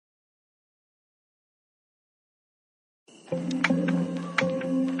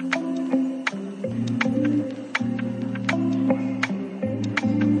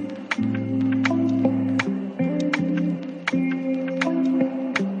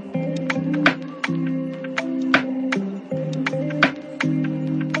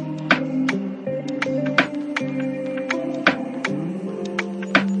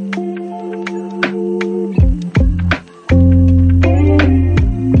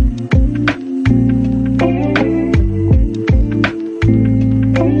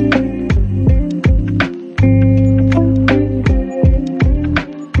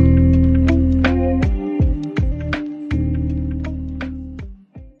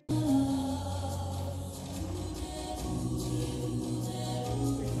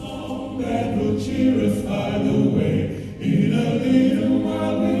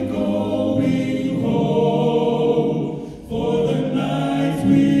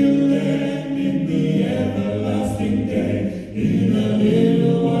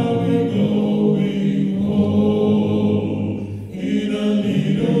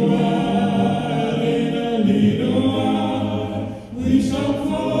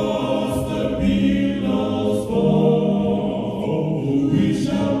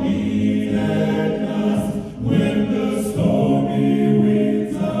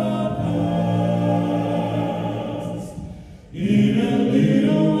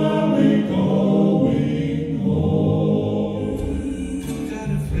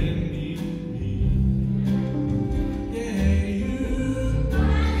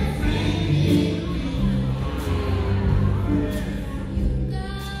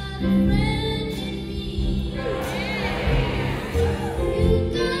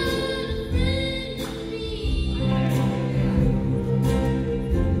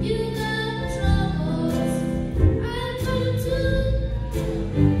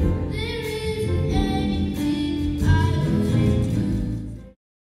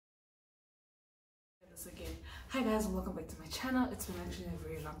Again, hi guys, welcome back to my channel. It's been actually a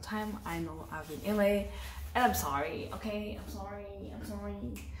very long time. I know I've been LA and I'm sorry. Okay, I'm sorry.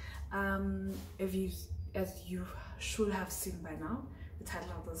 As you should have seen by now, the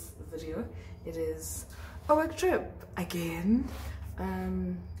title of this video, it is a work trip again.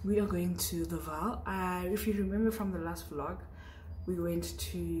 We are going to the Vaal. If you remember from the last vlog, we went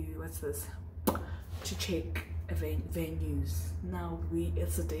to to check venues. Now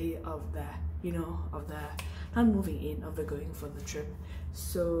it's the day of the not moving in, of the going for the trip.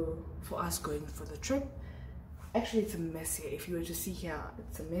 So for us going for the trip, actually it's a mess here. If you were to see here,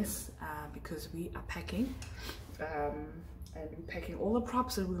 it's a mess because we are packing and we're packing all the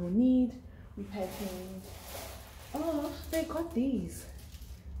props that we will need. We're packing, oh, they got these,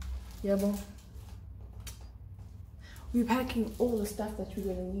 yeah, bon. We're packing all the stuff that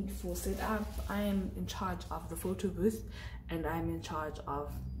we're gonna need for setup. I am in charge of the photo booth and I'm in charge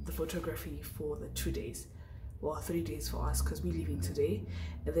of the photography for the 2 days, well 3 days for us, because we're leaving today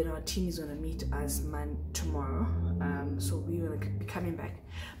and then our team is going to meet us tomorrow. So we're going to be coming back.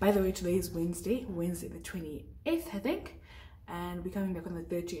 By the way, today is Wednesday the 28th, I think, and we're coming back on the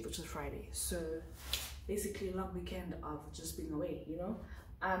 30th, which is Friday. So basically a long weekend of just being away, you know.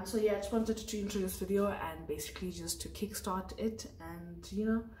 So yeah, I just wanted to intro this video and basically just to kickstart it, and you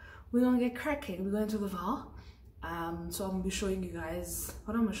know, we're gonna get cracking. We're going to the Vaal. So I'm gonna be showing you guys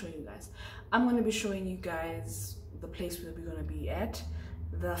what I'm gonna show you guys. I'm gonna be showing you guys the place where we're gonna be at,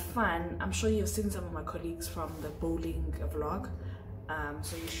 the fun. I'm sure you've seen some of my colleagues from the bowling vlog,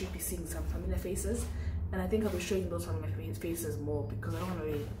 so you should be seeing some familiar faces, and I think I'll be showing those familiar faces more because I don't want to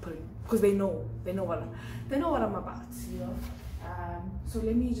really put it, because they know what I'm about, you know. So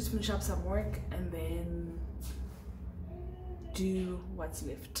let me just finish up some work and then do what's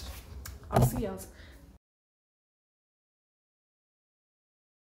left. I'll see y'all.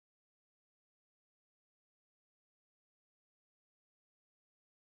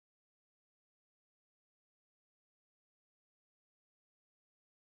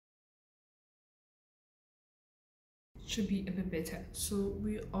 Should be a bit better. So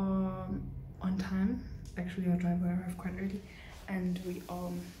we are on time. Actually, our driver arrived quite early and we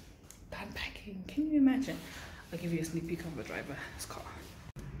are done packing. Can you imagine? I'll give you a sneak peek of the driver's car.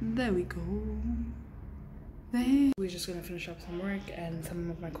 There we go. There. We're just gonna finish up some work and some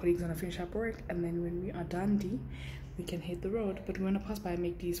of my colleagues are gonna finish up work, and then when we are done, we can hit the road. But we're gonna pass by and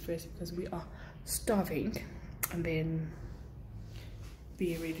make these first because we are starving, and then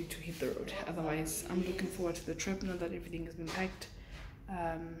be ready to hit the road. Otherwise, I'm looking forward to the trip now that everything has been packed.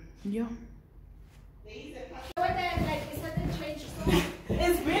 Yeah.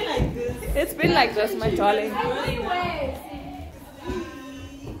 It's been like this. It's been like this, my darling.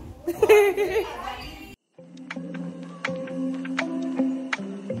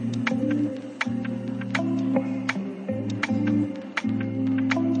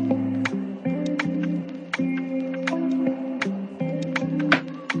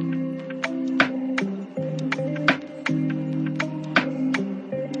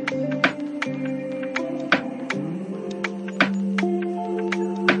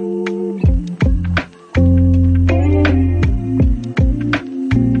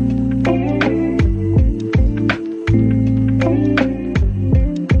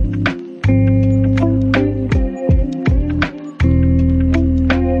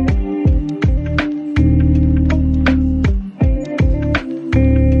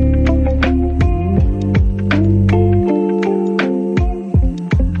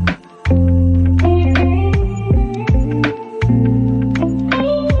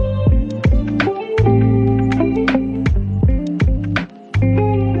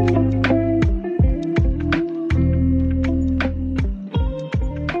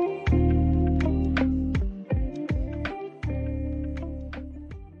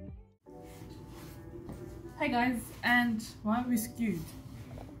 we skewed.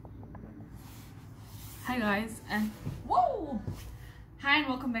 Hi guys, and whoa! Hi and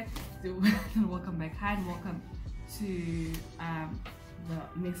welcome back to welcome back. Hi and welcome to the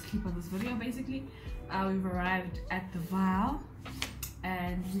next clip of this video. Basically, we've arrived at the Vaal,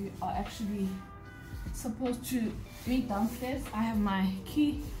 and we are actually supposed to meet downstairs. I have my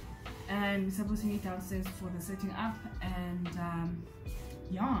key, and we're supposed to meet downstairs for the setting up. And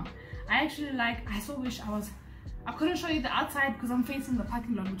yeah, I actually I so wish I couldn't show you the outside because I'm facing the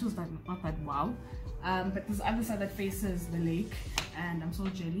parking lot, which was like not that wow. But there's the other side that faces the lake, and I'm so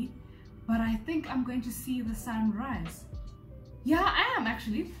jelly. But I think I'm going to see the sunrise. Yeah, I am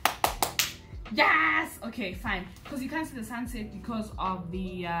actually. Yes. Okay, fine. Because you can't see the sunset because of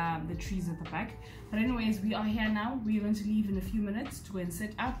the trees at the back. But anyways, we are here now. We're going to leave in a few minutes to go and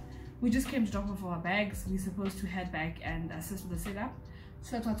set up. We just came to drop off our bags. We're supposed to head back and assist with the setup.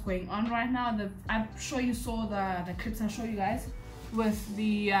 So that's what's going on right now. I'm sure you saw the clips I show you guys with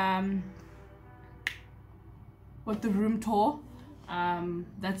the room tour.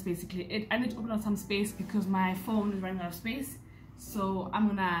 That's basically it. I need to open up some space because my phone is running out of space. So I'm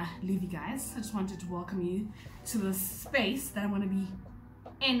gonna leave you guys. I just wanted to welcome you to the space that I'm gonna be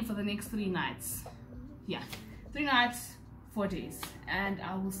in for the next 3 nights. Yeah, 3 nights, 4 days, and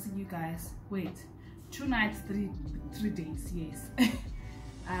I will see you guys. Wait, 2 nights, 3 days. Yes.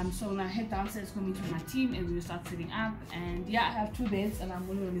 So I'm gonna head downstairs, go meet with my team, and we'll start setting up. And yeah, I have 2 beds, and I'm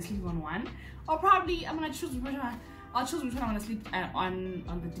only gonna sleep on one. Or probably I'm gonna choose which one. I'll choose which one I'm gonna sleep on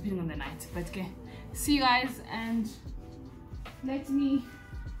depending on the night. But okay, see you guys, and let me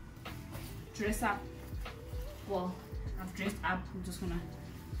dress up. Well, I've dressed up. I'm just gonna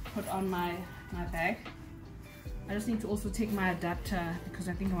put on my bag. I just need to also take my adapter because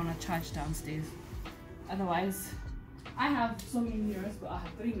I think I want to charge downstairs. Otherwise, I have so many mirrors, but I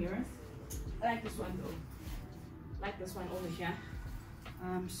have 3 mirrors. I like this one though. I like this one over here.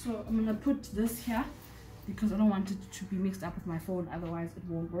 So I'm gonna put this here because I don't want it to be mixed up with my phone, otherwise it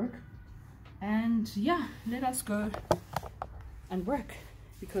won't work. And yeah, let us go and work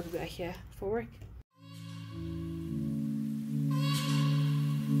because we are here for work.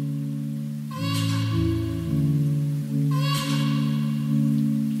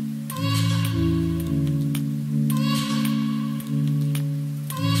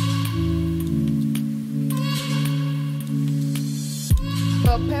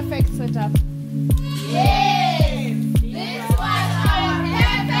 So perfect setup. Yes! This was our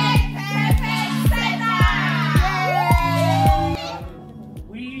perfect setup!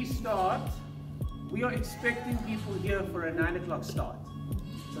 We are expecting people here for a 9 o'clock start.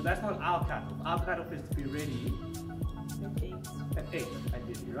 So that's not our cutoff. Our cutoff is to be ready at 8,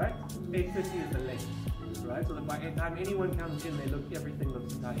 ideally, right? 8:30 is the latest, right? So that by the time anyone comes in, everything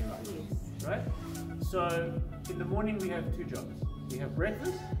looks entirely right. Yes. Right? So in the morning we have 2 jobs. We have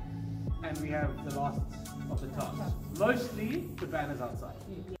breakfast and we have the last of the tasks. Mostly the banners outside.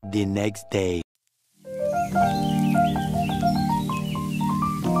 The next day.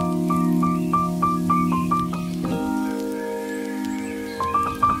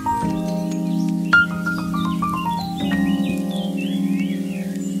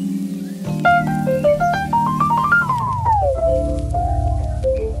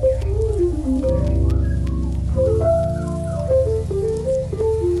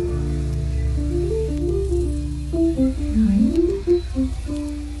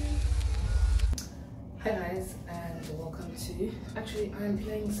 Actually, I'm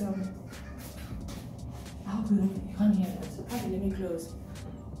playing some. I hope you can't hear it. Probably let me close.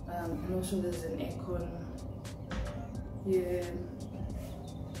 And also there's an aircon. Yeah,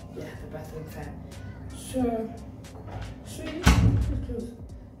 the bathroom fan. So, sweet, close.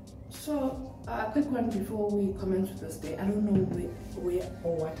 So, a quick one before we commence with this day. I don't know where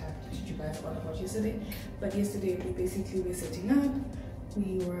or what happened to you guys about yesterday, but yesterday we basically were setting up.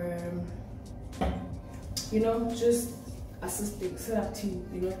 We were, just assisting, setup team,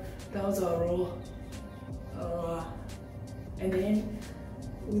 that was our role. And then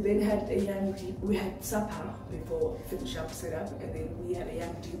we had we had supper before we finished up setup, and then we had a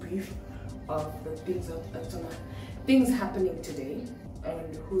young debrief of the things happening today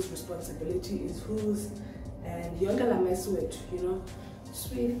and whose responsibility is whose, and yonke la mess with,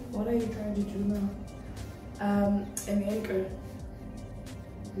 sweet, what are you trying to do now? And then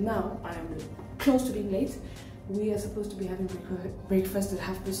now I'm close to being late. We are supposed to be having breakfast at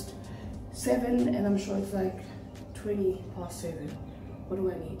 7:30, and I'm sure it's like 7:20. What do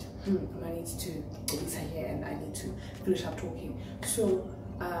I need? I need to get Lisa here, and I need to finish up talking. So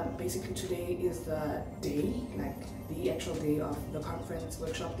Basically today is the day, like the actual day of the conference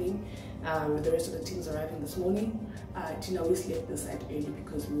workshop thing. The rest of the teams arriving this morning. Tina, we slept this night early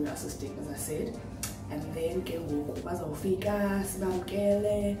because we were assisting, as I said. And then bazofika,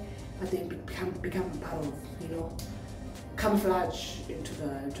 sibamkele, but then become part of, you know, camouflage into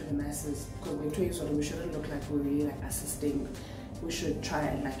the masses, because we shouldn't look like we're really like assisting. We should try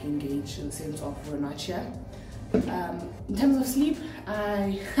and like engage in the sense of we're not here. In terms of sleep,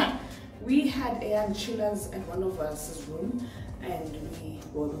 we had air chillers at one of us' room, and we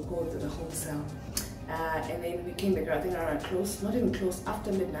called the home cell. And then we came back, I think around close, not even close,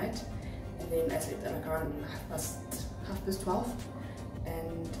 after midnight. And then I slept at like around half past 12.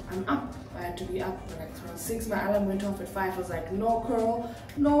 And I'm up. I had to be up like around 6. My alarm went off at 5. I was like, no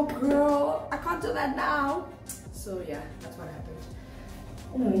girl, I can't do that now. So yeah, that's what happened.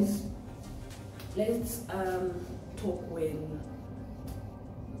 Anyways, let's talk when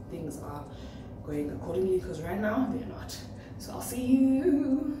things are going accordingly, because right now they're not. So I'll see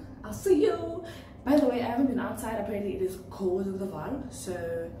you. By the way, I haven't been outside. Apparently it is cold in the Vaal,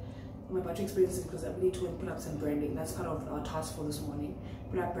 so I'm about to experience it because I need to put up some branding. That's part of our task for this morning.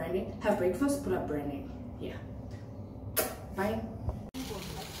 Put up branding, have breakfast, put up branding. Yeah. Bye.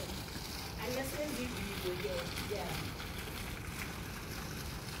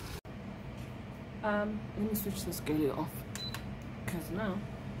 Let me switch this girly off, because now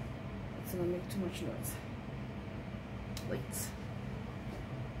it's gonna make too much noise. Wait.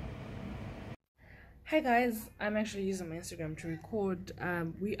 Hi guys, I'm actually using my Instagram to record.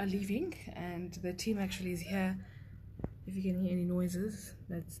 We are leaving and the team actually is here. If you can hear any noises,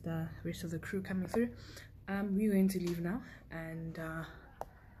 that's the rest of the crew coming through. We're going to leave now and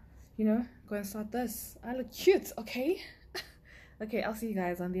you know, go and start this. I look cute, okay? Okay, I'll see you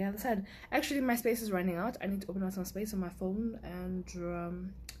guys on the other side. Actually, my space is running out. I need to open up some space on my phone and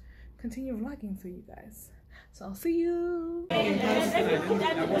continue vlogging for you guys. So I'll see you. Hey,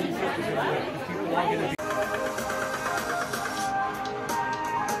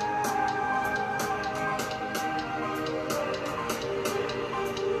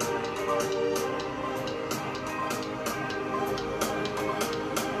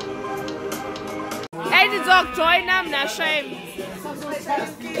 the dog, join them, not shame.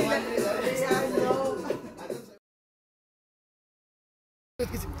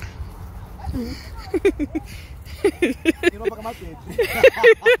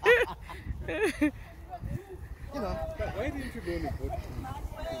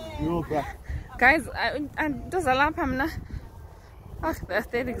 Guys, does a lamp hamna? Ah, the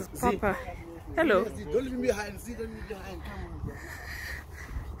aesthetic is proper. Hello. Don't leave me behind. See, don't leave me behind.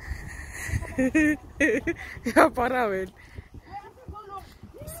 Yeah, para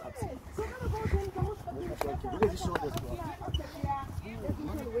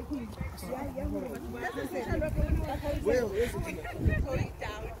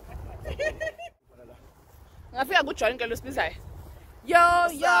ngafika kujoin ke lo sibizay. Yo,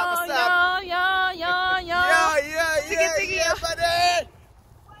 buddy.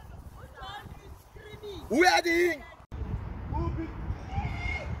 Wedding.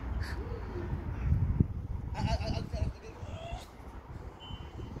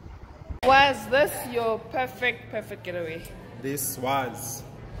 Was this your perfect getaway? This was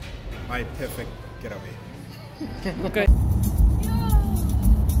my perfect getaway. Okay.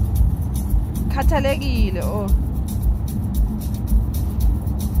 Khathalekile oh.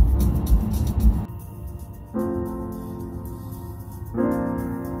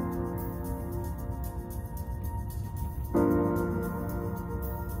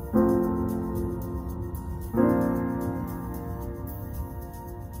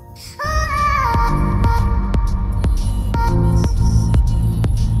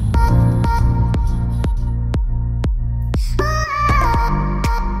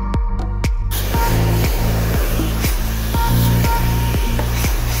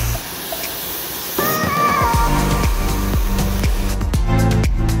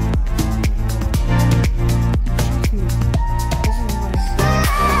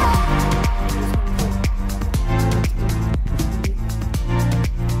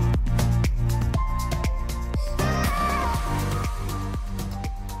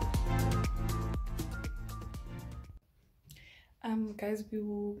 Guys, we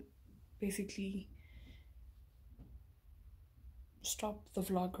will basically stop the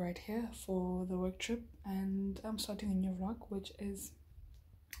vlog right here for the work trip, and I'm starting a new vlog, which is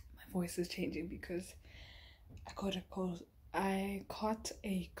my voice is changing because I caught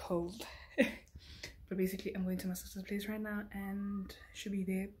a cold. But basically I'm going to my sister's place right now and should be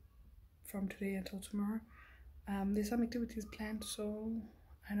there from today until tomorrow. There's some activities planned, so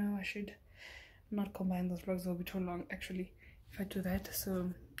I know I should not combine those vlogs, they'll be too long actually if I do that. So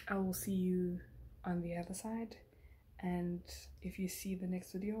I will see you on the other side, and if you see the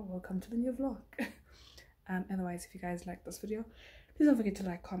next video, welcome to the new vlog. Otherwise, if you guys like this video, please don't forget to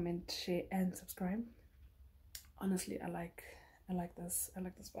like, comment, share and subscribe. Honestly, I like this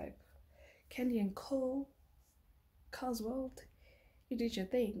vibe. Candy and Cole, Carl's World, you did your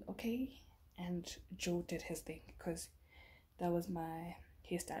thing, okay? And Joe did his thing because that was my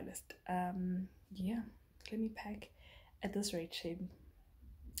hairstylist. Yeah, let me pack. At this rate, shame,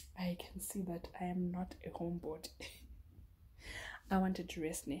 I can see that I am not a homeboard. I wanted to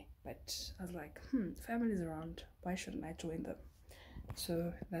rest now, but I was like, family's around, why shouldn't I join them?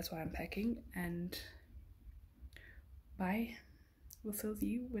 So that's why I'm packing, and bye. We'll see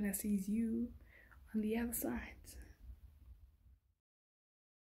you when I see you on the other side.